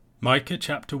Micah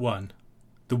chapter 1.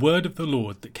 The word of the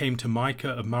Lord that came to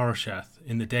Micah of Marosheth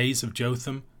in the days of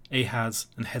Jotham, Ahaz,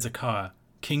 and Hezekiah,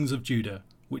 kings of Judah,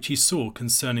 which he saw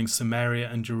concerning Samaria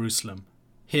and Jerusalem.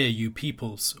 Hear, you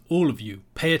peoples, all of you,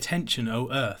 pay attention,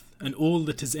 O earth, and all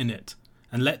that is in it,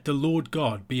 and let the Lord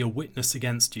God be a witness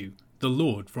against you, the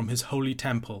Lord from his holy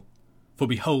temple. For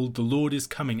behold, the Lord is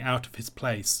coming out of his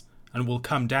place, and will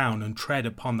come down and tread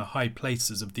upon the high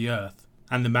places of the earth.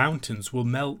 And the mountains will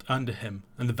melt under him,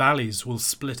 and the valleys will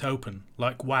split open,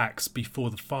 like wax before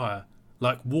the fire,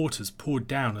 like waters poured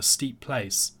down a steep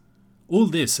place. All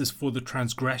this is for the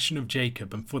transgression of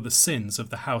Jacob and for the sins of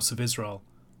the house of Israel.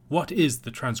 What is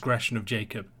the transgression of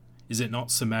Jacob? Is it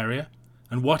not Samaria?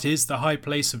 And what is the high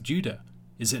place of Judah?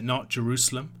 Is it not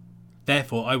Jerusalem?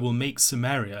 Therefore I will make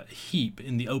Samaria a heap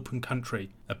in the open country,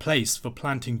 a place for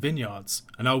planting vineyards,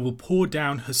 and I will pour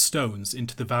down her stones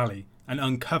into the valley, and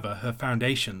uncover her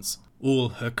foundations. All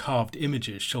her carved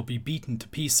images shall be beaten to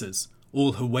pieces,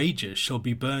 all her wages shall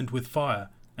be burned with fire,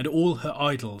 and all her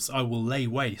idols I will lay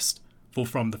waste. For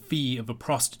from the fee of a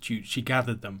prostitute she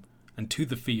gathered them, and to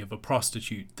the fee of a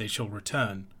prostitute they shall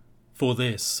return. For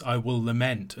this I will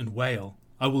lament and wail,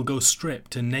 I will go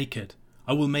stripped and naked,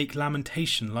 I will make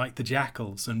lamentation like the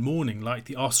jackals, and mourning like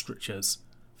the ostriches.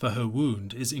 For her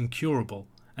wound is incurable,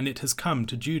 and it has come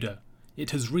to Judah.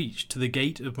 It has reached to the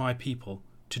gate of my people,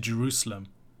 to Jerusalem.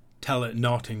 Tell it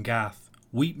not in Gath,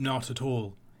 weep not at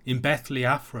all. In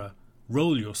Beth-leaphrah,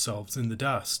 roll yourselves in the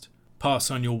dust. Pass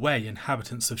on your way,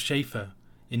 inhabitants of Shapher,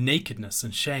 in nakedness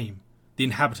and shame. The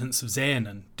inhabitants of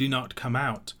Zaanann, do not come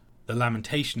out. The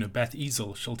lamentation of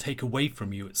Beth-ezel shall take away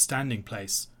from you its standing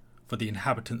place. For the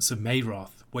inhabitants of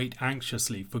Maroth wait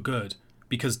anxiously for good,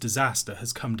 because disaster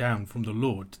has come down from the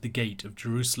Lord to the gate of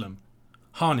Jerusalem.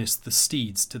 Harness the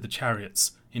steeds to the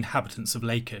chariots, inhabitants of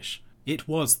Lachish. It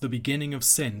was the beginning of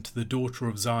sin to the daughter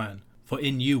of Zion, for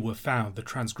in you were found the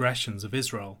transgressions of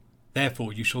Israel.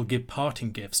 Therefore you shall give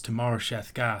parting gifts to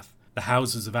Marosheth Gath. The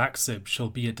houses of Aksib shall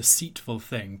be a deceitful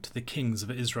thing to the kings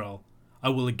of Israel. I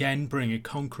will again bring a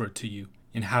conqueror to you,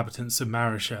 inhabitants of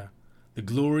Mareshah. The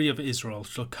glory of Israel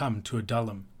shall come to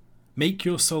Adullam. Make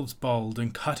yourselves bald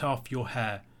and cut off your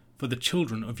hair, for the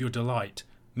children of your delight.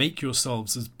 Make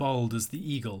yourselves as bold as the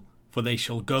eagle, for they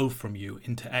shall go from you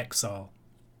into exile.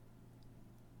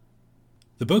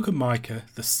 The book of Micah,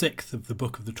 the sixth of the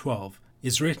book of the 12,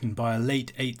 is written by a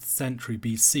late 8th century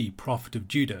BC prophet of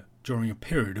Judah during a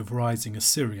period of rising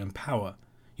Assyrian power.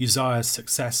 Uzziah's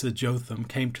successor Jotham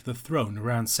came to the throne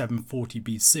around 740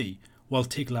 BC, while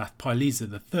Tiglath-Pileser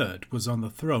III was on the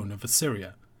throne of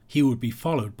Assyria. He would be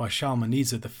followed by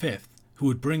Shalmaneser V, who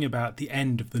would bring about the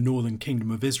end of the northern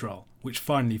kingdom of Israel, which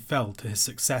finally fell to his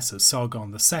successor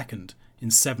Sargon II in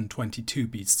 722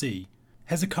 BC.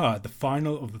 Hezekiah, the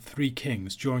final of the three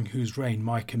kings during whose reign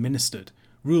Micah ministered,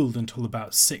 ruled until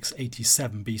about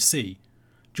 687 BC.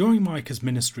 During Micah's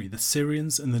ministry, the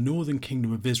Syrians and the northern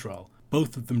kingdom of Israel,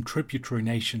 both of them tributary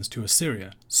nations to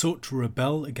Assyria, sought to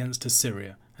rebel against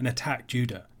Assyria and attack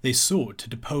Judah. They sought to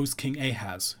depose King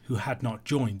Ahaz, who had not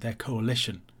joined their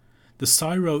coalition. The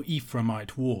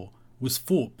Syro-Ephraimite War was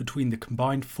fought between the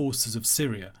combined forces of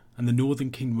Syria and the northern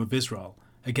kingdom of Israel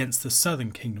against the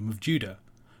southern kingdom of Judah.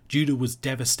 Judah was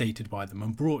devastated by them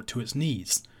and brought to its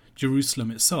knees.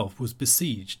 Jerusalem itself was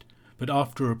besieged, but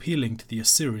after appealing to the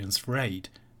Assyrians for aid,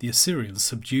 the Assyrians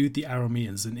subdued the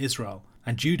Arameans in Israel,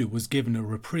 and Judah was given a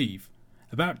reprieve.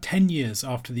 About 10 years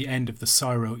after the end of the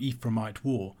Syro-Ephraimite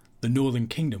War, the northern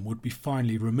kingdom would be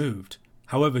finally removed.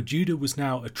 However, Judah was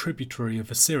now a tributary of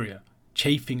Assyria.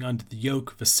 Chafing under the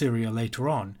yoke of Assyria later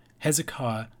on,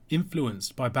 Hezekiah,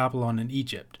 influenced by Babylon and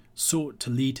Egypt, sought to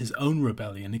lead his own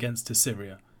rebellion against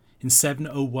Assyria. In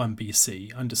 701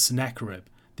 BC, under Sennacherib,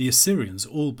 the Assyrians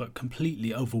all but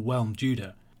completely overwhelmed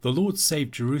Judah. The Lord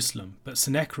saved Jerusalem, but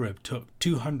Sennacherib took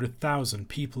 200,000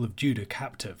 people of Judah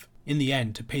captive. In the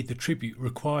end, to pay the tribute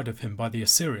required of him by the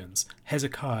Assyrians,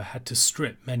 Hezekiah had to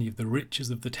strip many of the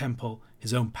riches of the temple,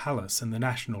 his own palace, and the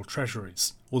national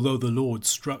treasuries. Although the Lord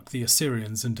struck the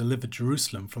Assyrians and delivered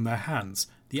Jerusalem from their hands,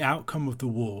 the outcome of the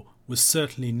war was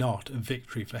certainly not a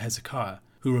victory for Hezekiah,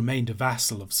 who remained a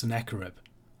vassal of Sennacherib.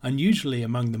 Unusually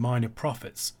among the minor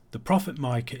prophets, the prophet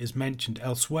Micah is mentioned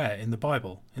elsewhere in the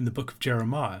Bible, in the book of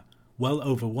Jeremiah, well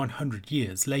over 100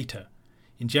 years later.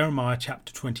 In Jeremiah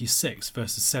chapter 26,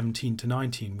 verses 17 to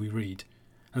 19, we read,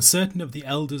 "And certain of the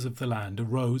elders of the land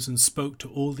arose and spoke to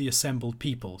all the assembled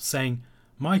people, saying,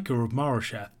 Micah of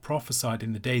Marosheth prophesied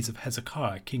in the days of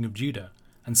Hezekiah king of Judah,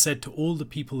 and said to all the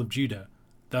people of Judah,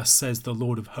 Thus says the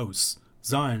Lord of hosts,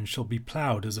 Zion shall be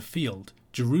ploughed as a field,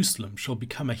 Jerusalem shall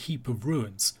become a heap of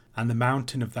ruins, and the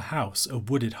mountain of the house a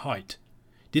wooded height.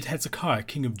 Did Hezekiah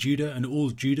king of Judah and all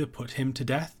Judah put him to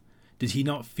death? Did he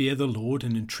not fear the Lord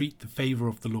and entreat the favour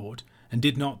of the Lord? And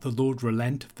did not the Lord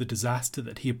relent of the disaster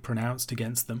that he had pronounced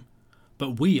against them?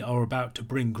 But we are about to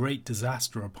bring great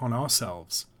disaster upon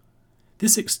ourselves.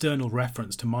 This external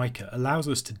reference to Micah allows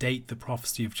us to date the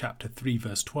prophecy of chapter 3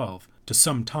 verse 12 to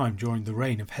some time during the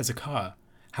reign of Hezekiah.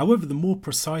 However, the more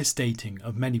precise dating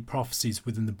of many prophecies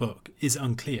within the book is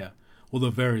unclear, although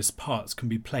various parts can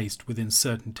be placed within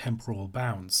certain temporal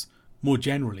bounds. More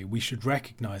generally, we should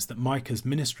recognise that Micah's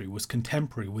ministry was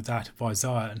contemporary with that of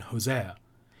Isaiah and Hosea.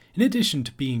 In addition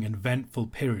to being an eventful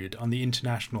period on the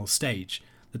international stage,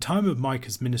 the time of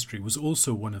Micah's ministry was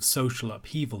also one of social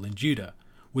upheaval in Judah,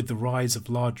 with the rise of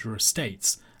larger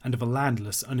estates and of a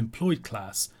landless, unemployed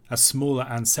class, as smaller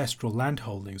ancestral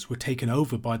landholdings were taken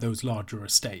over by those larger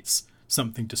estates,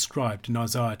 something described in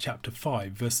Isaiah chapter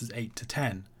 5 verses 8 to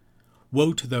 10.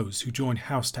 Woe to those who join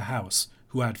house to house,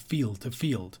 who add field to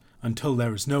field, until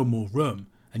there is no more room,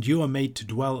 and you are made to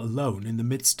dwell alone in the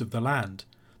midst of the land.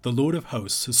 The Lord of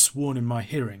hosts has sworn in my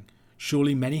hearing,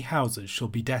 surely many houses shall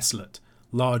be desolate,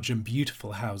 large and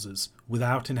beautiful houses,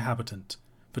 without inhabitant.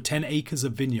 For 10 acres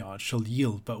of vineyard shall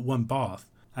yield but 1 bath,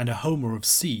 and a homer of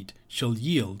seed shall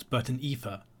yield but an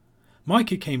ephah.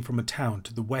 Micah came from a town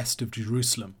to the west of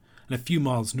Jerusalem, and a few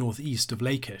miles northeast of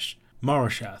Lachish,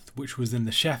 Marasheth, which was in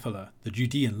the Shephelah, the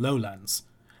Judean lowlands.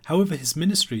 However, his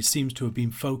ministry seems to have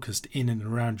been focused in and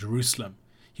around Jerusalem.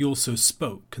 He also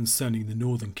spoke concerning the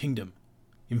northern kingdom.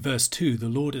 In verse 2, the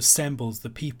Lord assembles the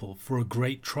people for a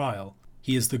great trial.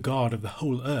 He is the God of the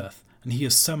whole earth, and he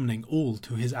is summoning all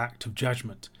to his act of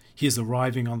judgment. He is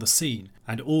arriving on the scene,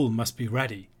 and all must be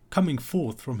ready. Coming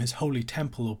forth from his holy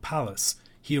temple or palace,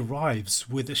 he arrives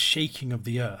with a shaking of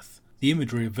the earth. The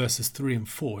imagery of verses 3 and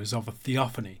 4 is of a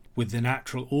theophany, with the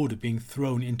natural order being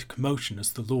thrown into commotion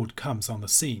as the Lord comes on the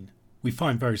scene. We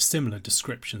find very similar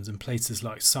descriptions in places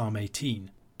like Psalm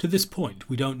 18. To this point,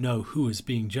 we don't know who is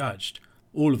being judged.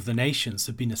 All of the nations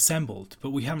have been assembled, but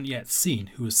we haven't yet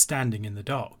seen who is standing in the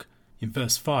dock. In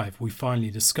verse 5, we finally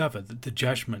discover that the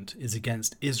judgment is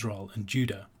against Israel and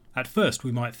Judah. At first,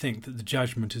 we might think that the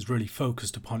judgment is really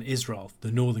focused upon Israel,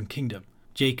 the northern kingdom.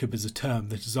 Jacob is a term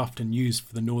that is often used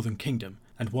for the northern kingdom,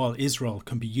 and while Israel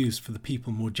can be used for the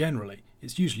people more generally,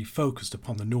 it's usually focused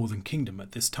upon the northern kingdom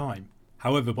at this time.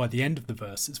 However, by the end of the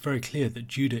verse, it's very clear that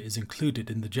Judah is included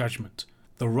in the judgment.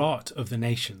 The rot of the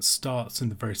nations starts in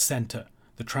the very centre.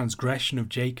 The transgression of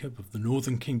Jacob of the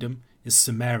northern kingdom is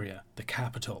Samaria, the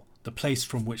capital, the place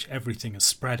from which everything is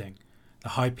spreading. The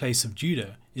high place of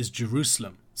Judah is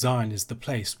Jerusalem. Zion is the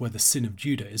place where the sin of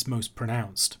Judah is most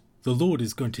pronounced. The Lord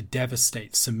is going to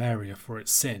devastate Samaria for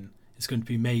its sin. It's going to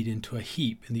be made into a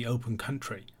heap in the open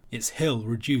country, its hill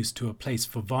reduced to a place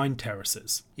for vine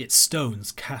terraces, its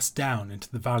stones cast down into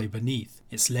the valley beneath,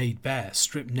 its laid bare,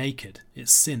 stripped naked,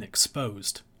 its sin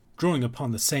exposed. Drawing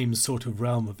upon the same sort of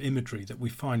realm of imagery that we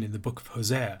find in the book of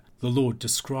Hosea, the Lord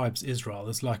describes Israel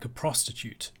as like a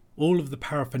prostitute. All of the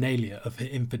paraphernalia of her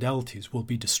infidelities will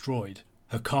be destroyed,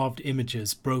 her carved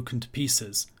images broken to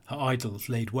pieces, her idols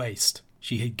laid waste.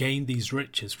 She had gained these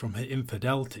riches from her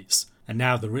infidelities, and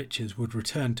now the riches would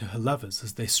return to her lovers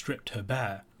as they stripped her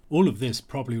bare. All of this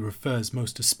probably refers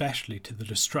most especially to the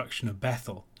destruction of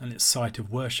Bethel and its site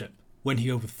of worship. When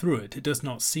he overthrew it, it does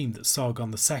not seem that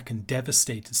Sargon II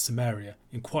devastated Samaria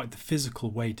in quite the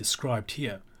physical way described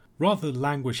here. Rather, the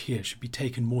language here should be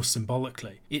taken more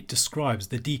symbolically. It describes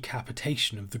the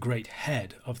decapitation of the great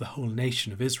head of the whole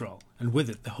nation of Israel, and with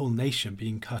it the whole nation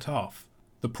being cut off.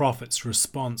 The prophet's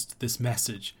response to this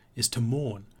message is to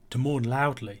mourn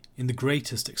loudly, in the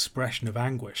greatest expression of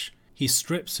anguish. He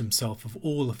strips himself of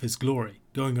all of his glory,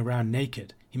 going around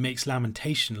naked. He makes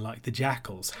lamentation like the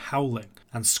jackals, howling,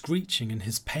 and screeching in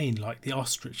his pain like the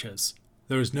ostriches.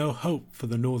 There is no hope for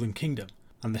the northern kingdom,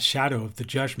 and the shadow of the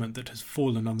judgment that has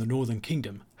fallen on the northern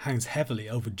kingdom hangs heavily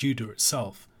over Judah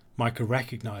itself. Micah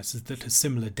recognizes that a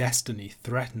similar destiny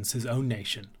threatens his own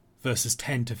nation. Verses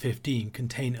 10 to 15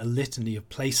 contain a litany of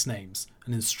place names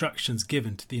and instructions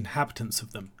given to the inhabitants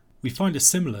of them. We find a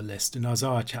similar list in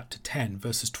Isaiah chapter 10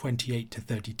 verses 28 to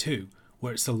 32,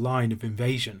 where it's a line of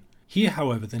invasion. Here,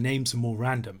 however, the names are more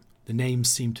random. The names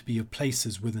seem to be of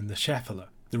places within the Shephelah,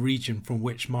 the region from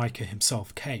which Micah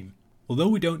himself came. Although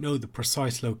we don't know the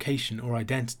precise location or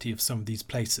identity of some of these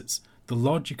places, the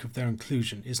logic of their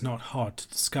inclusion is not hard to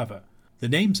discover. The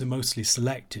names are mostly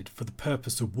selected for the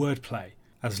purpose of wordplay.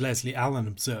 As Leslie Allen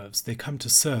observes, they come to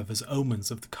serve as omens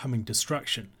of the coming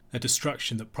destruction, a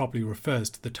destruction that probably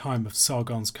refers to the time of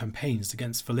Sargon's campaigns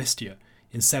against Philistia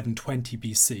in 720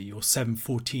 BC or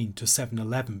 714 to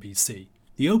 711 BC.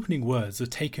 The opening words are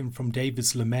taken from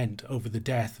David's lament over the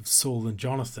death of Saul and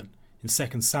Jonathan in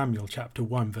 2 Samuel chapter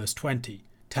 1 verse 20,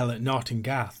 "Tell it not in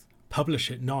Gath,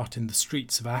 publish it not in the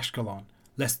streets of Ashkelon,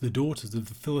 lest the daughters of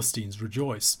the Philistines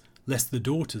rejoice, lest the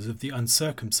daughters of the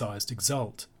uncircumcised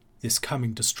exult." This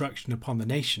coming destruction upon the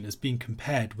nation is being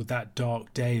compared with that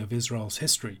dark day of Israel's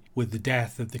history, with the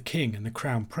death of the king and the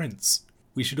crown prince.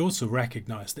 We should also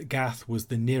recognize that Gath was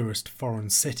the nearest foreign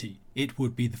city. It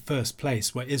would be the first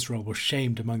place where Israel was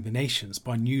shamed among the nations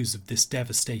by news of this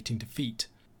devastating defeat.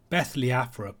 Beth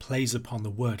Leaphra plays upon the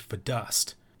word for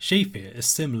dust. Shaphir is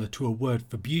similar to a word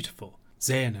for beautiful.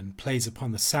 Zeanan plays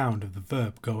upon the sound of the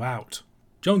verb go out.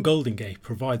 John Goldingay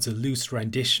provides a loose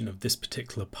rendition of this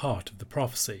particular part of the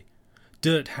prophecy.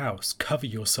 Dirt house, cover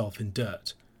yourself in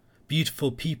dirt.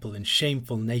 Beautiful people in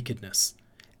shameful nakedness.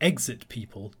 Exit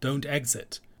people, don't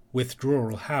exit.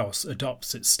 Withdrawal house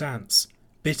adopts its stance.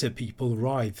 Bitter people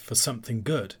writhe for something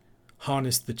good.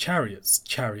 Harness the chariots,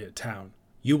 chariot town.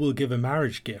 You will give a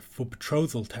marriage gift for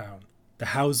betrothal town.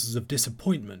 The houses of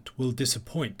disappointment will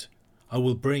disappoint. I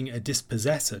will bring a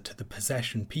dispossessor to the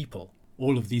possession people.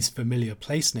 All of these familiar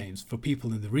place names for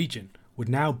people in the region would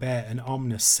now bear an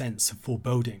ominous sense of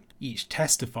foreboding, each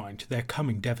testifying to their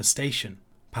coming devastation.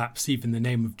 Perhaps even the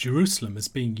name of Jerusalem is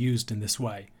being used in this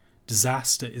way.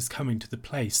 Disaster is coming to the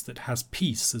place that has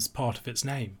peace as part of its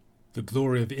name. The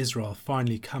glory of Israel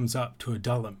finally comes up to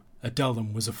Adullam.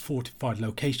 Adullam was a fortified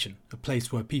location, a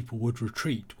place where people would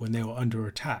retreat when they were under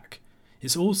attack.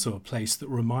 It's also a place that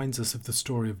reminds us of the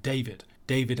story of David.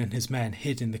 David and his men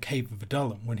hid in the cave of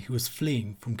Adullam when he was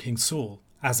fleeing from King Saul.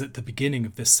 As at the beginning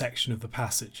of this section of the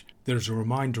passage, there is a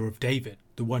reminder of David,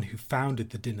 the one who founded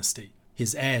the dynasty.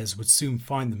 His heirs would soon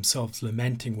find themselves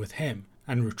lamenting with him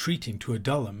and retreating to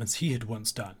Adullam as he had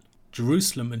once done.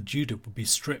 Jerusalem and Judah would be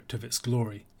stripped of its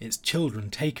glory, its children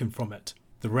taken from it.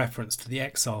 The reference to the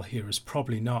exile here is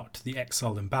probably not to the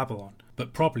exile in Babylon,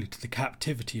 but probably to the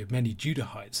captivity of many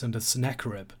Judahites under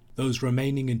Sennacherib. Those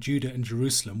remaining in Judah and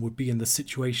Jerusalem would be in the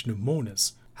situation of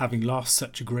mourners. Having lost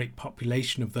such a great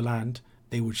population of the land,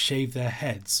 they would shave their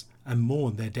heads and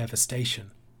mourn their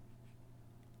devastation.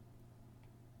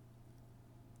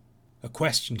 A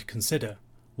question to consider.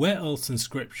 Where else in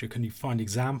Scripture can you find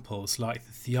examples like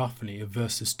the theophany of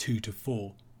verses 2 to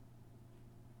 4?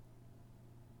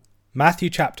 Matthew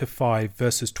chapter 5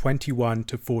 verses 21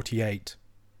 to 48.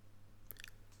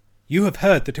 You have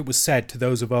heard that it was said to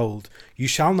those of old, You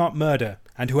shall not murder,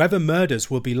 and whoever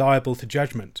murders will be liable to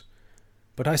judgment.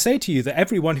 But I say to you that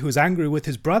everyone who is angry with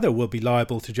his brother will be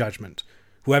liable to judgment.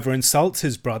 Whoever insults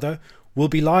his brother will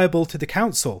be liable to the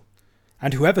council.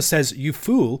 And whoever says, You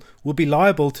fool, will be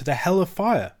liable to the hell of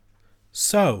fire.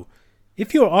 So,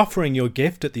 if you are offering your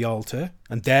gift at the altar,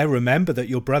 and there remember that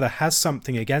your brother has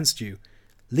something against you,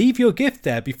 leave your gift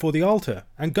there before the altar,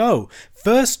 and go.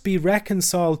 First be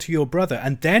reconciled to your brother,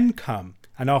 and then come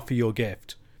and offer your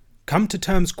gift. Come to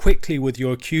terms quickly with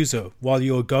your accuser while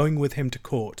you are going with him to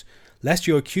court, lest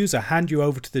your accuser hand you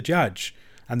over to the judge,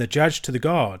 and the judge to the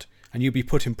guard, and you be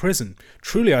put in prison.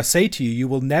 Truly I say to you, you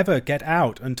will never get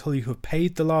out until you have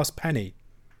paid the last penny.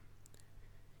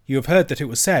 You have heard that it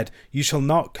was said, You shall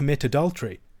not commit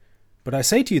adultery. But I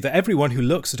say to you that everyone who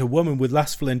looks at a woman with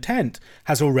lustful intent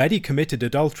has already committed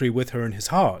adultery with her in his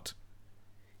heart.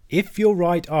 If your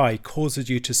right eye causes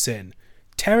you to sin,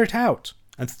 tear it out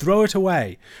and throw it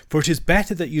away, for it is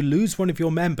better that you lose one of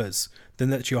your members than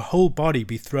that your whole body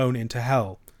be thrown into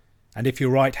hell. And if your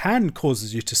right hand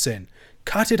causes you to sin,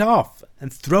 cut it off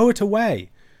and throw it away,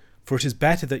 for it is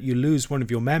better that you lose one of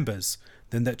your members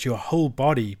than that your whole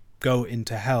body go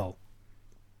into hell.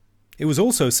 It was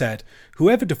also said,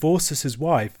 Whoever divorces his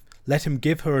wife, let him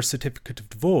give her a certificate of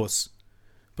divorce.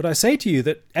 But I say to you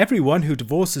that everyone who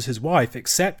divorces his wife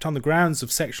except on the grounds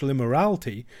of sexual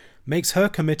immorality makes her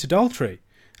commit adultery,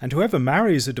 and whoever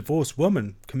marries a divorced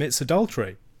woman commits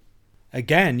adultery.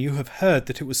 Again, you have heard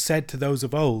that it was said to those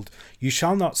of old, You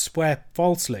shall not swear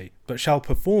falsely, but shall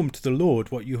perform to the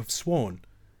Lord what you have sworn.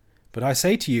 But I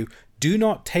say to you, do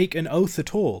not take an oath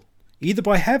at all, either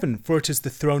by heaven, for it is the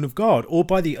throne of God, or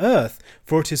by the earth,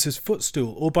 for it is his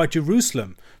footstool, or by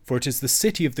Jerusalem, for it is the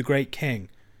city of the great King.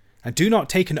 And do not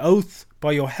take an oath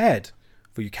by your head,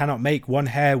 for you cannot make one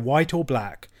hair white or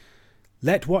black.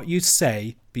 Let what you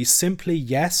say be simply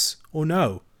yes or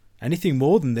no. Anything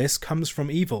more than this comes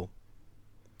from evil.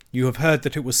 You have heard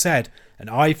that it was said, An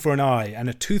eye for an eye, and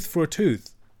a tooth for a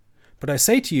tooth. But I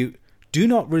say to you, do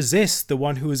not resist the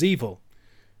one who is evil.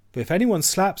 But if anyone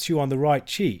slaps you on the right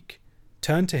cheek,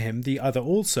 turn to him the other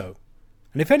also.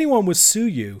 And if anyone would sue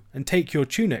you and take your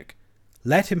tunic,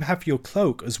 let him have your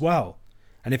cloak as well.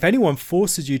 And if anyone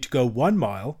forces you to go 1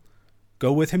 mile,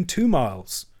 go with him 2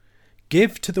 miles.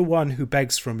 Give to the one who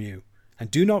begs from you, and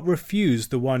do not refuse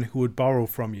the one who would borrow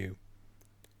from you.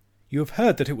 You have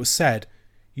heard that it was said,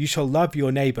 'You shall love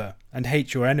your neighbour and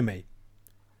hate your enemy.'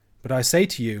 But I say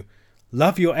to you,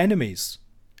 love your enemies,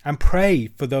 and pray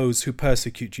for those who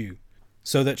persecute you,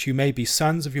 so that you may be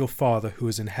sons of your Father who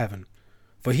is in heaven.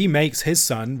 For he makes his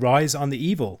sun rise on the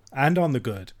evil and on the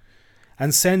good,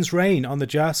 and sends rain on the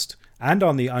just and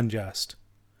on the unjust.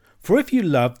 For if you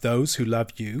love those who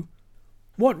love you,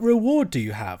 what reward do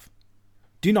you have?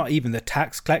 Do not even the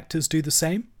tax collectors do the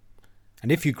same?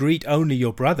 And if you greet only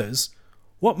your brothers,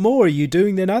 what more are you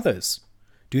doing than others?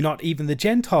 Do not even the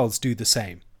Gentiles do the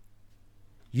same?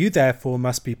 You therefore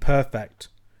must be perfect,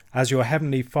 as your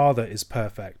heavenly Father is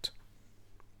perfect."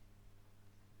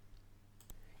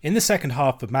 In the second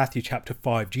half of Matthew chapter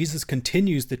 5, Jesus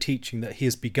continues the teaching that he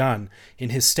has begun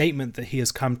in his statement that he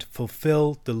has come to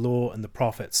fulfill the law and the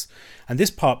prophets. And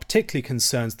this part particularly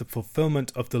concerns the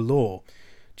fulfillment of the law.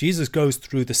 Jesus goes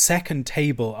through the second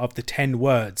table of the 10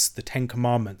 words, the 10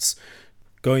 commandments,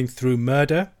 going through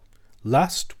murder,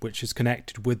 lust, which is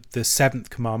connected with the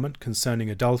 7th commandment concerning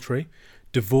adultery,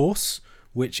 divorce,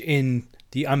 which in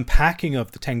the unpacking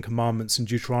of the 10 commandments in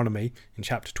Deuteronomy in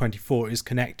chapter 24 is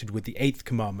connected with the 8th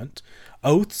commandment,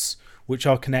 oaths, which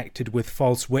are connected with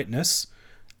false witness,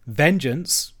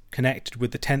 vengeance, connected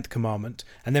with the 10th commandment,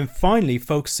 and then finally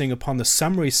focusing upon the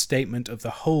summary statement of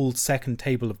the whole second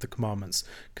table of the commandments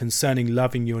concerning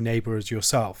loving your neighbour as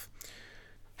yourself.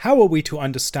 How are we to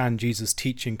understand Jesus'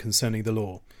 teaching concerning the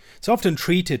law? It's often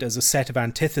treated as a set of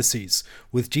antitheses,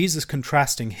 with Jesus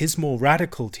contrasting his more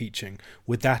radical teaching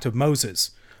with that of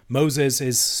Moses. Moses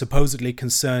is supposedly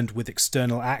concerned with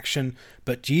external action,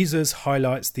 but Jesus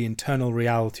highlights the internal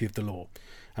reality of the law.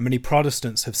 And many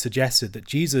Protestants have suggested that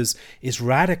Jesus is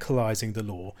radicalizing the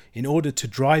law in order to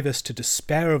drive us to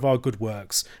despair of our good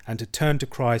works and to turn to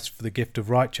Christ for the gift of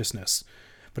righteousness.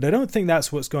 But I don't think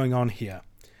that's what's going on here.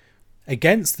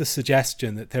 Against the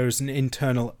suggestion that there is an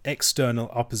internal-external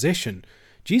opposition,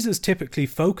 Jesus typically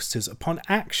focuses upon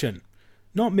action,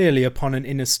 not merely upon an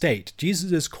inner state.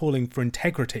 Jesus is calling for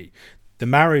integrity, the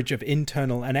marriage of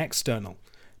internal and external,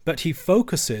 but he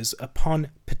focuses upon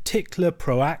particular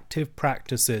proactive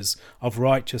practices of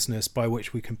righteousness by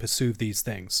which we can pursue these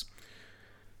things.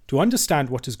 To understand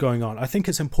what is going on, I think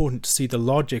it's important to see the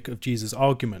logic of Jesus'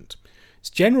 argument.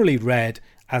 It's generally read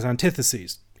as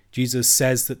antitheses. Jesus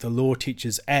says that the law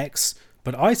teaches X,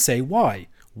 but I say Y.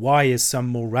 Y is some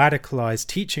more radicalized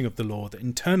teaching of the law that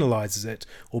internalizes it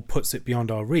or puts it beyond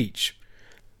our reach.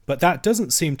 But that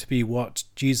doesn't seem to be what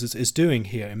Jesus is doing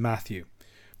here in Matthew.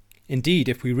 Indeed,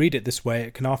 if we read it this way,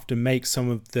 it can often make some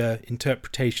of the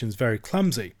interpretations very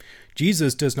clumsy.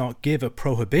 Jesus does not give a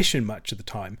prohibition much of the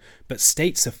time, but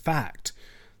states a fact.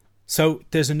 So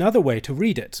there's another way to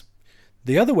read it.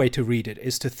 The other way to read it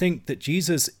is to think that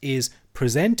Jesus is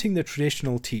presenting the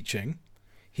traditional teaching.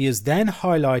 He is then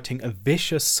highlighting a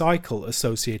vicious cycle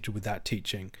associated with that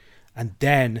teaching, and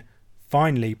then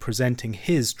finally presenting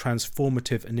his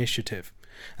transformative initiative.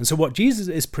 And so what Jesus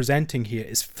is presenting here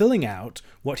is filling out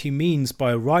what he means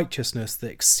by a righteousness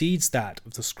that exceeds that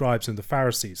of the scribes and the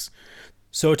Pharisees.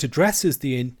 So it addresses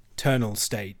the internal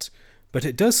state, but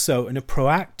it does so in a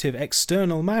proactive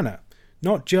external manner,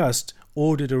 not just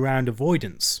ordered around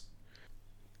avoidance.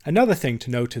 Another thing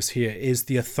to notice here is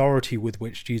the authority with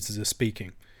which Jesus is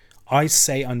speaking. I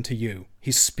say unto you.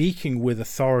 He's speaking with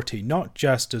authority, not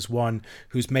just as one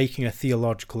who's making a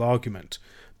theological argument,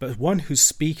 but one who's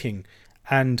speaking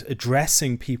and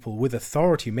addressing people with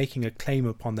authority, making a claim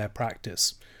upon their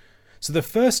practice. So the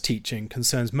first teaching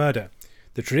concerns murder.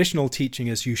 The traditional teaching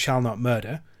is you shall not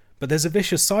murder, but there's a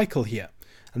vicious cycle here.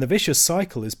 And the vicious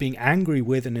cycle is being angry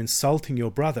with and insulting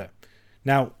your brother.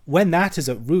 Now, when that is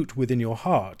at root within your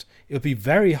heart, it would be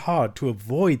very hard to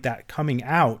avoid that coming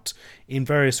out in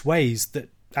various ways that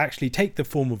actually take the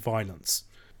form of violence.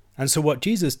 And so what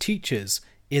Jesus teaches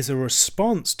is a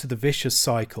response to the vicious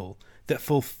cycle that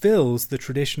fulfills the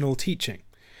traditional teaching.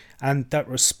 And that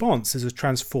response is a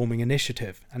transforming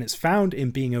initiative, and it's found in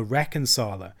being a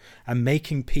reconciler and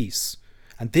making peace.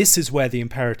 And this is where the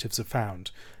imperatives are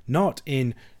found, not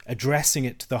in addressing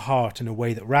it to the heart in a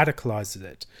way that radicalizes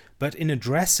it, but in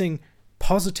addressing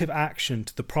positive action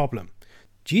to the problem.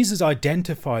 Jesus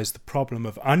identifies the problem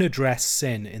of unaddressed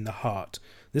sin in the heart.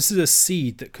 This is a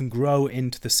seed that can grow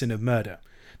into the sin of murder.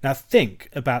 Now think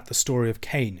about the story of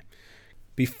Cain.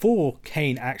 Before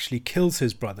Cain actually kills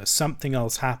his brother, something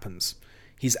else happens.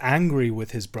 He's angry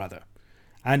with his brother,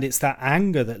 and it's that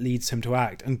anger that leads him to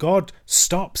act, and God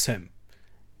stops him.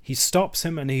 He stops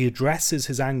him and he addresses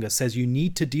his anger, says you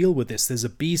need to deal with this. There's a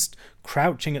beast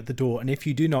crouching at the door, and if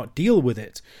you do not deal with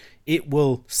it, it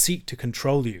will seek to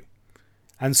control you.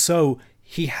 And so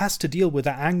he has to deal with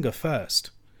that anger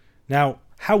first. Now,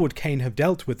 How would Cain have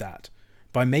dealt with that?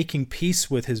 By making peace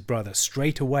with his brother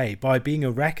straight away, by being a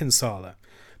reconciler,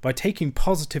 by taking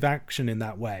positive action in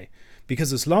that way.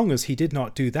 Because as long as he did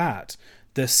not do that,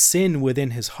 the sin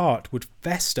within his heart would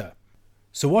fester.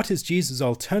 So what is Jesus'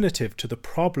 alternative to the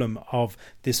problem of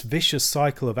this vicious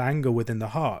cycle of anger within the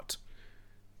heart?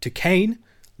 To Cain,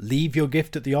 leave your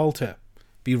gift at the altar.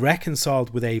 Be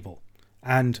reconciled with Abel.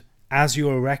 And as you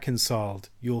are reconciled,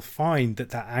 you'll find that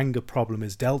that anger problem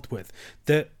is dealt with.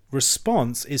 The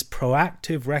response is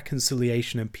proactive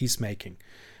reconciliation and peacemaking.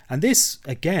 And this,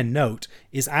 again, note,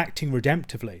 is acting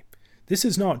redemptively. This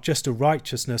is not just a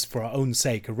righteousness for our own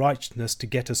sake, a righteousness to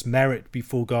get us merit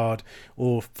before God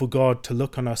or for God to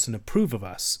look on us and approve of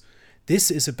us.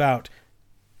 This is about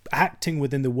acting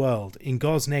within the world in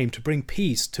God's name to bring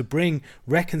peace, to bring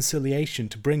reconciliation,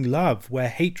 to bring love where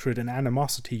hatred and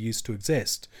animosity used to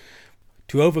exist,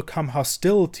 to overcome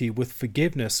hostility with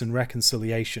forgiveness and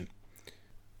reconciliation.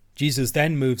 Jesus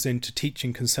then moves into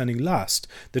teaching concerning lust.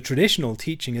 The traditional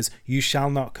teaching is, you shall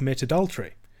not commit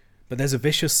adultery. But there's a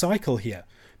vicious cycle here,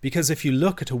 because if you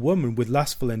look at a woman with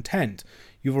lustful intent,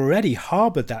 you've already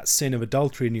harbored that sin of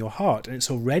adultery in your heart, and it's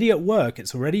already at work,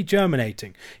 it's already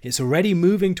germinating, it's already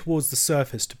moving towards the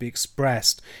surface to be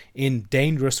expressed in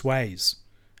dangerous ways.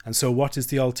 And so what is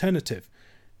the alternative?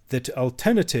 The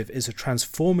alternative is a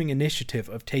transforming initiative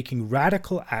of taking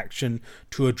radical action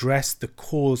to address the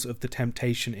cause of the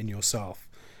temptation in yourself.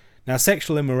 Now,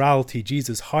 sexual immorality,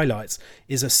 Jesus highlights,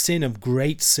 is a sin of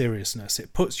great seriousness.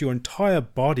 It puts your entire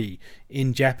body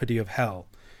in jeopardy of hell.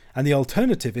 And the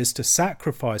alternative is to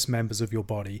sacrifice members of your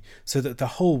body so that the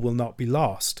whole will not be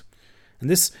lost. And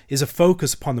this is a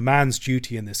focus upon the man's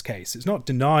duty in this case. It's not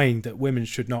denying that women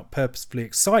should not purposefully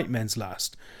excite men's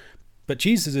lust, but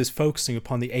Jesus is focusing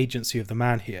upon the agency of the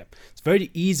man here. It's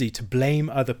very easy to blame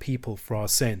other people for our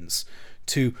sins,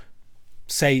 to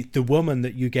say, the woman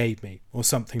that you gave me, or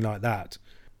something like that.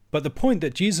 But the point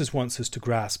that Jesus wants us to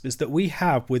grasp is that we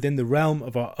have within the realm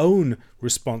of our own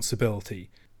responsibility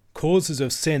causes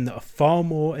of sin that are far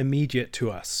more immediate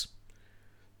to us.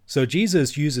 So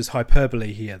Jesus uses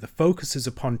hyperbole here. The focus is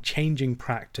upon changing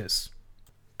practice.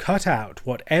 Cut out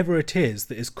whatever it is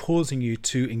that is causing you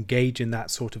to engage in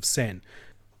that sort of sin.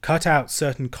 Cut out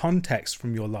certain contexts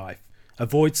from your life.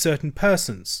 Avoid certain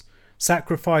persons.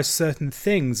 Sacrifice certain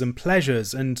things and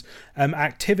pleasures and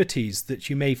activities that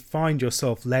you may find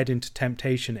yourself led into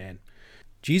temptation in.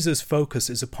 Jesus' focus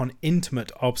is upon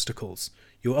intimate obstacles,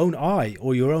 your own eye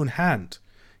or your own hand.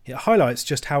 It highlights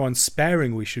just how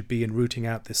unsparing we should be in rooting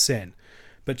out this sin.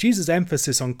 But Jesus'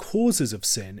 emphasis on causes of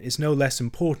sin is no less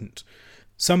important.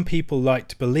 Some people like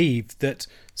to believe that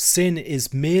sin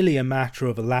is merely a matter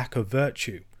of a lack of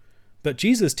virtue. But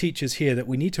Jesus teaches here that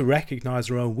we need to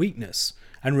recognize our own weakness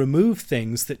and remove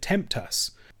things that tempt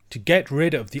us, to get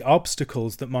rid of the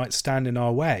obstacles that might stand in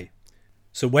our way.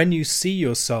 So when you see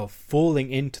yourself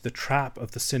falling into the trap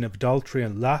of the sin of adultery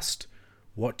and lust,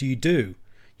 what do?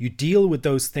 You deal with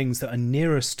those things that are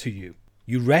nearest to you.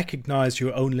 You recognize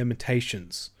your own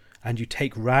limitations, and you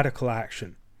take radical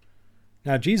action.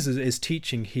 Now, Jesus is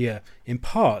teaching here, in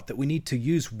part, that we need to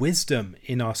use wisdom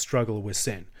in our struggle with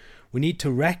sin. We need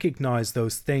to recognize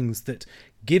those things that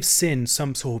give sin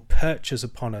some sort of purchase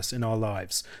upon us in our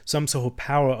lives, some sort of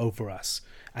power over us,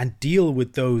 and deal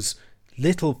with those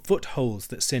little footholds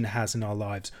that sin has in our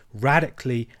lives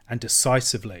radically and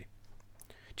decisively.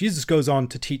 Jesus goes on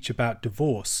to teach about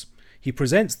divorce. He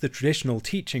presents the traditional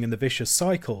teaching and the vicious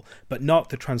cycle, but not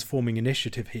the transforming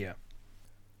initiative here.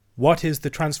 What is the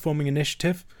transforming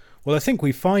initiative? Well, I think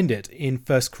we find it in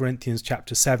 1 Corinthians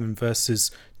chapter 7,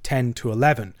 verses 10 to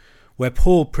 11, where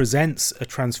Paul presents a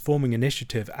transforming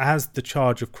initiative as the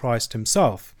charge of Christ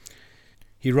himself.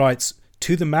 He writes,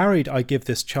 "To the married I give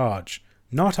this charge,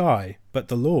 not I, but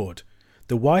the Lord.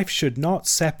 The wife should not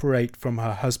separate from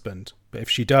her husband, but if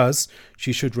she does,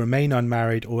 she should remain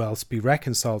unmarried or else be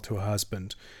reconciled to her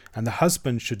husband, and the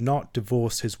husband should not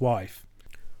divorce his wife."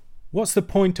 What's the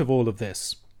point of all of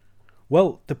this?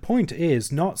 Well, the point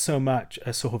is not so much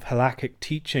a sort of halakhic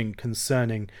teaching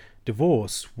concerning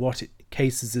divorce, what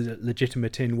cases is it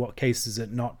legitimate in, what cases is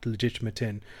it not legitimate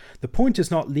in. The point is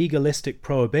not legalistic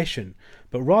prohibition,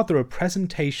 but rather a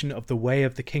presentation of the way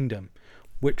of the kingdom,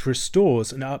 which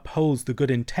restores and upholds the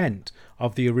good intent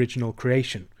of the original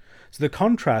creation. So the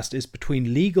contrast is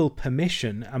between legal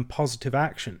permission and positive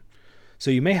action. So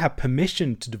you may have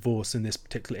permission to divorce in this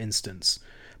particular instance,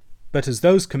 but as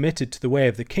those committed to the way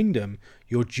of the kingdom,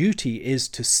 your duty is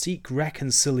to seek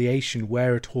reconciliation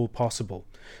where at all possible,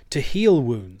 to heal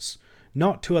wounds,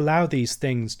 not to allow these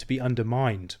things to be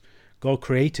undermined. God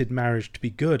created marriage to be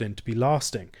good and to be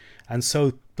lasting, and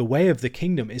so the way of the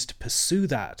kingdom is to pursue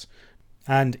that,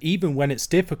 and even when it's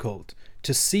difficult,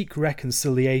 to seek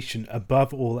reconciliation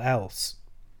above all else.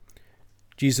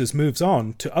 Jesus moves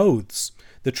on to oaths.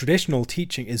 The traditional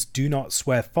teaching is do not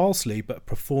swear falsely, but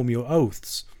perform your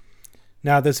oaths.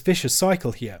 Now there's a vicious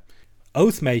cycle here.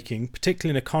 Oath-making,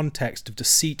 particularly in a context of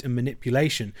deceit and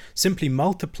manipulation, simply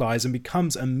multiplies and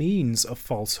becomes a means of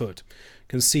falsehood. You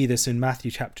can see this in Matthew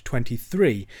chapter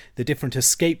 23, the different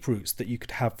escape routes that you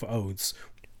could have for oaths.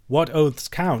 What oaths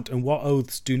count and what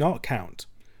oaths do not count.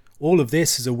 All of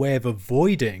this is a way of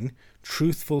avoiding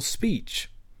truthful speech.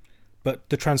 But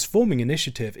the transforming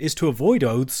initiative is to avoid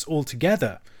oaths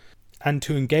altogether and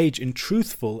to engage in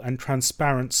truthful and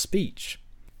transparent speech.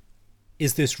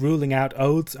 Is this ruling out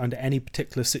oaths under any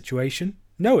particular situation?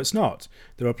 No, it's not.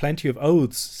 There are plenty of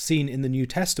oaths seen in the New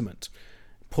Testament.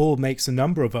 Paul makes a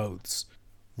number of oaths.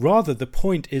 Rather, the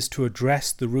point is to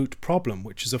address the root problem,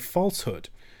 which is a falsehood.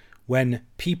 When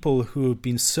people who have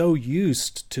been so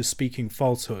used to speaking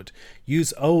falsehood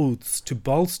use oaths to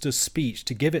bolster speech,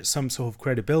 to give it some sort of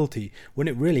credibility, when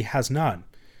it really has none.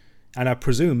 And I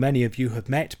presume many of you have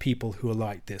met people who are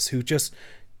like this, who just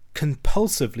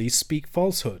compulsively speak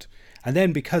falsehood. And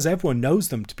then, because everyone knows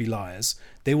them to be liars,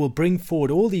 they will bring forward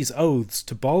all these oaths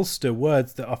to bolster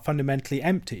words that are fundamentally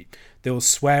empty. They will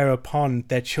swear upon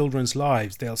their children's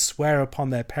lives. They'll swear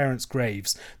upon their parents'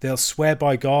 graves. They'll swear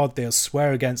by God. They'll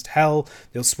swear against hell.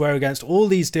 They'll swear against all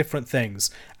these different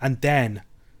things. And then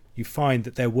you find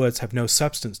that their words have no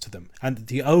substance to them, and that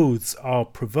the oaths are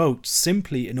provoked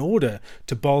simply in order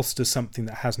to bolster something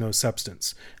that has no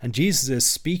substance. And Jesus is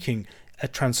speaking a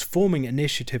transforming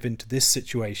initiative into this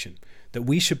situation, that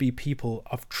we should be people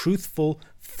of truthful,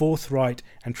 forthright,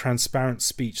 and transparent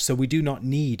speech, so we do not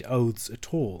need oaths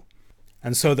at all.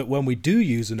 And so that when we do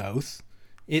use an oath,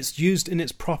 it's used in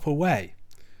its proper way,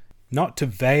 not to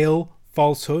veil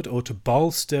falsehood or to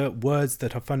bolster words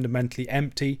that are fundamentally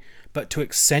empty, but to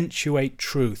accentuate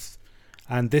truth.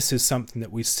 And this is something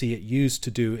that we see it used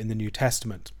to do in the New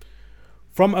Testament.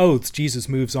 From oaths, Jesus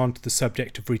moves on to the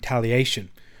subject of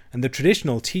retaliation. And the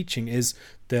traditional teaching is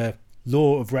the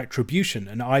law of retribution,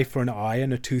 an eye for an eye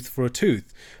and a tooth for a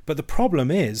tooth. But the problem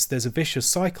is there's a vicious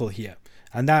cycle here,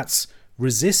 and that's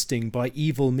resisting by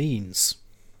evil means.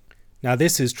 Now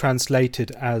this is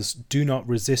translated as do not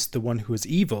resist the one who is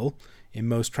evil in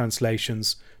most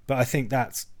translations, but I think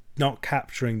that's not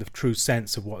capturing the true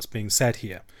sense of what's being said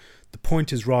here. The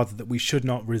point is rather that we should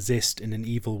not resist in an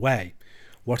evil way.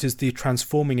 What is the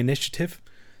transforming initiative?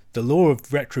 The law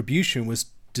of retribution was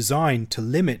designed to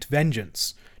limit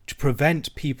vengeance, to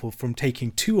prevent people from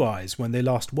taking two eyes when they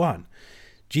lost one.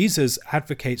 Jesus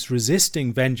advocates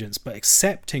resisting vengeance but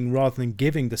accepting rather than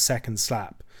giving the second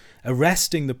slap,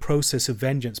 arresting the process of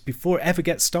vengeance before it ever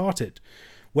gets started.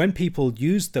 When people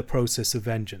use the process of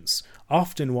vengeance,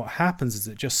 often what happens is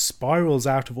it just spirals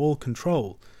out of all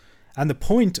control. And the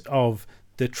point of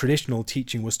the traditional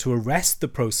teaching was to arrest the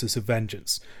process of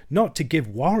vengeance, not to give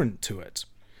warrant to it.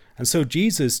 And so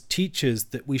Jesus teaches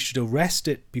that we should arrest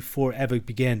it before it ever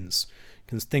begins.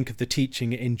 You can think of the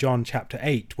teaching in John chapter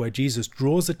 8, where Jesus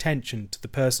draws attention to the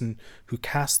person who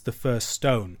cast the first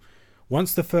stone.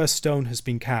 Once the first stone has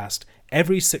been cast,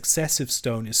 every successive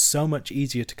stone is so much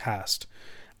easier to cast.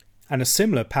 And a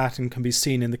similar pattern can be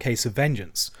seen in the case of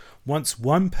vengeance. Once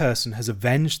one person has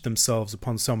avenged themselves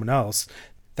upon someone else,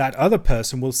 that other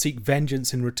person will seek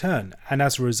vengeance in return, and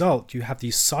as a result you have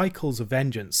these cycles of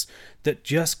vengeance that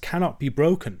just cannot be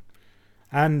broken.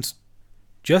 And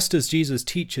just as Jesus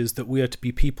teaches that we are to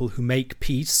be people who make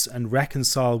peace and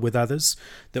reconcile with others,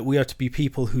 that we are to be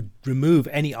people who remove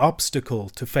any obstacle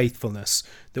to faithfulness,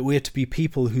 that we are to be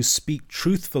people who speak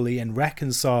truthfully and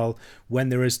reconcile when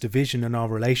there is division in our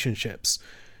relationships,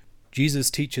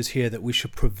 Jesus teaches here that we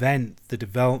should prevent the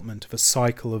development of a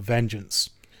cycle of vengeance.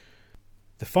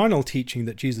 The final teaching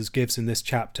that Jesus gives in this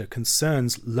chapter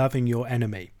concerns loving your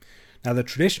enemy. Now, the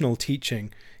traditional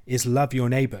teaching is love your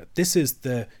neighbor. This is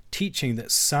the teaching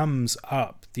that sums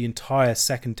up the entire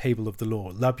second table of the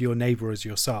law, love your neighbor as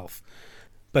yourself.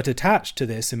 But attached to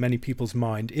this in many people's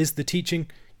mind is the teaching,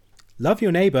 love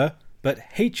your neighbor, but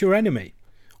hate your enemy.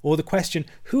 Or the question,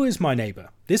 who is my neighbor?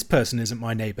 This person isn't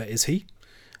my neighbor, is he?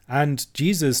 And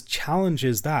Jesus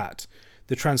challenges that.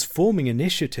 The transforming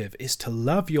initiative is to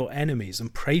love your enemies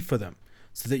and pray for them,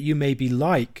 so that you may be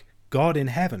like God in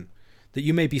heaven, that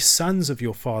you may be sons of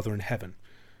your Father in heaven.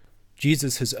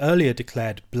 Jesus has earlier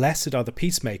declared, blessed are the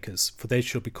peacemakers, for they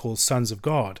shall be called sons of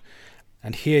God.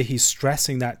 And here he's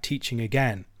stressing that teaching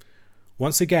again.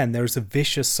 Once again, there is a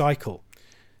vicious cycle.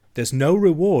 There's no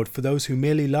reward for those who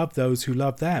merely love those who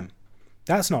love them.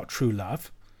 That's not true love.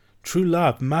 True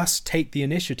love must take the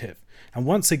initiative. And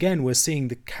once again, we're seeing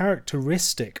the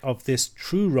characteristic of this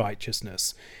true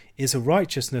righteousness is a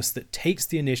righteousness that takes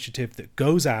the initiative, that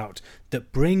goes out,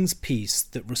 that brings peace,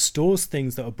 that restores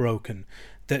things that are broken,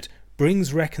 that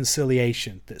brings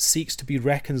reconciliation, that seeks to be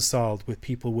reconciled with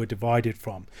people we're divided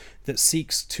from, that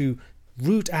seeks to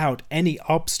root out any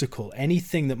obstacle,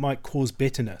 anything that might cause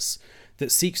bitterness,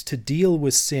 that seeks to deal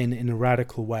with sin in a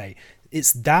radical way.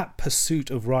 It's that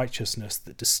pursuit of righteousness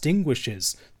that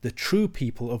distinguishes the true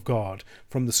people of God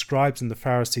from the scribes and the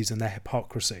Pharisees and their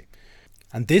hypocrisy.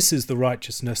 And this is the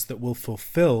righteousness that will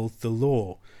fulfill the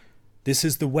law. This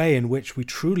is the way in which we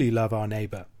truly love our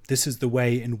neighbour. This is the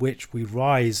way in which we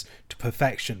rise to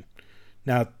perfection.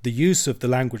 Now, the use of the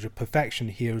language of perfection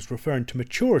here is referring to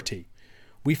maturity.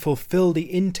 We fulfill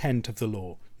the intent of the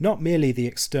law, not merely the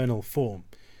external form.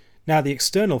 Now, the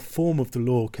external form of the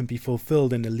law can be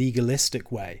fulfilled in a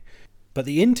legalistic way, but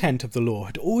the intent of the law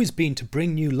had always been to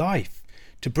bring new life,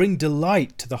 to bring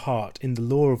delight to the heart in the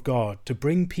law of God, to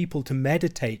bring people to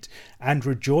meditate and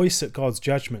rejoice at God's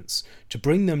judgments, to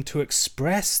bring them to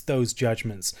express those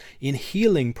judgments in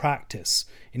healing practice,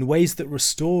 in ways that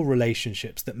restore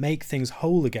relationships, that make things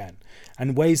whole again,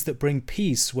 and ways that bring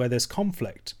peace where there's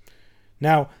conflict.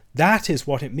 Now, that is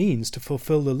what it means to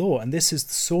fulfill the law, and this is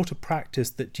the sort of practice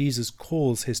that Jesus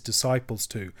calls his disciples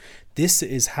to. This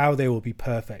is how they will be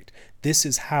perfect. This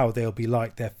is how they'll be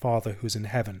like their Father who's in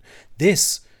heaven.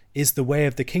 This is the way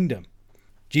of the kingdom.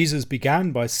 Jesus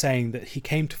began by saying that he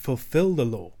came to fulfill the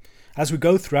law. As we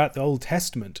go throughout the Old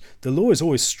Testament, the law is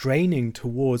always straining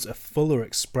towards a fuller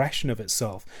expression of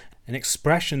itself, an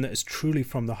expression that is truly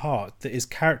from the heart, that is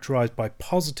characterized by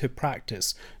positive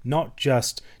practice, not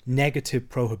just negative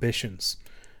prohibitions.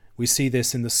 We see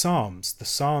this in the Psalms. The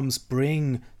Psalms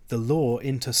bring the law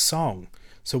into song.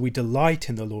 So we delight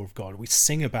in the law of God. We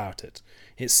sing about it.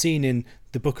 It's seen in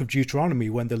the book of Deuteronomy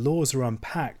when the laws are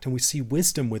unpacked and we see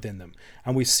wisdom within them.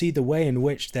 And we see the way in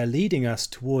which they're leading us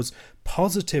towards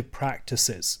positive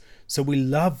practices. So we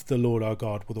love the Lord our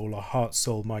God with all our heart,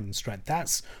 soul, mind and strength.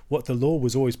 That's what the law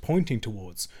was always pointing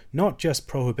towards, not just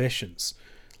prohibitions.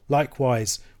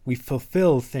 Likewise, we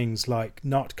fulfill things like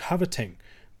not coveting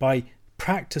by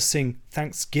practicing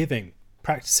thanksgiving,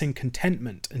 practicing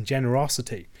contentment and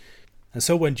generosity. And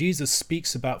so when Jesus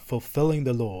speaks about fulfilling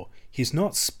the law, he's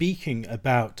not speaking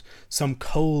about some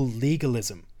cold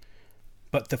legalism,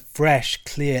 but the fresh,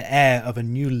 clear air of a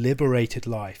new liberated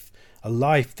life, a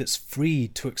life that's free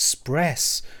to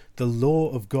express the law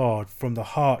of God from the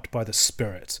heart by the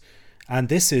Spirit. And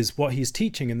this is what he's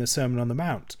teaching in the Sermon on the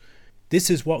Mount. This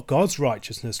is what God's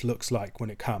righteousness looks like when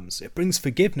it comes. It brings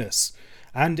forgiveness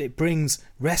and it brings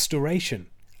restoration.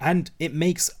 And it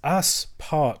makes us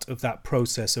part of that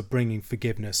process of bringing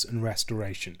forgiveness and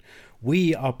restoration.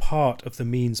 We are part of the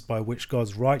means by which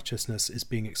God's righteousness is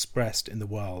being expressed in the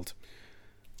world.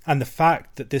 And the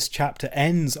fact that this chapter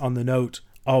ends on the note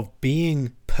of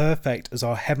being perfect as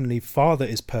our Heavenly Father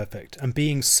is perfect and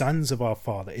being sons of our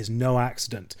Father is no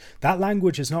accident. That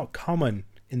language is not common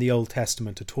in the Old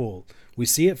Testament at all. We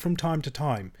see it from time to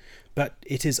time, but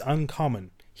it is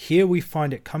uncommon. Here we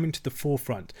find it coming to the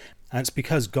forefront. And it's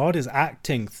because God is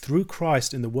acting through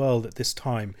Christ in the world at this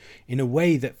time in a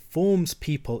way that forms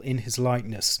people in his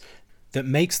likeness, that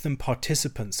makes them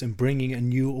participants in bringing a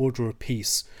new order of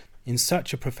peace in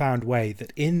such a profound way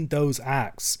that in those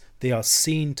acts they are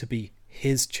seen to be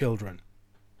his children.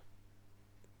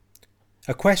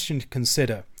 A question to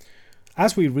consider.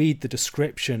 As we read the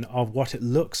description of what it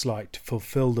looks like to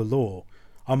fulfill the law,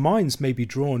 our minds may be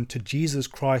drawn to Jesus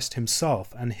Christ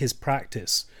himself and his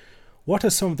practice. What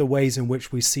are some of the ways in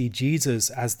which we see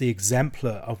Jesus as the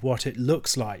exemplar of what it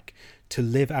looks like to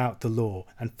live out the law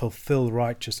and fulfill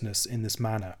righteousness in this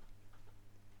manner?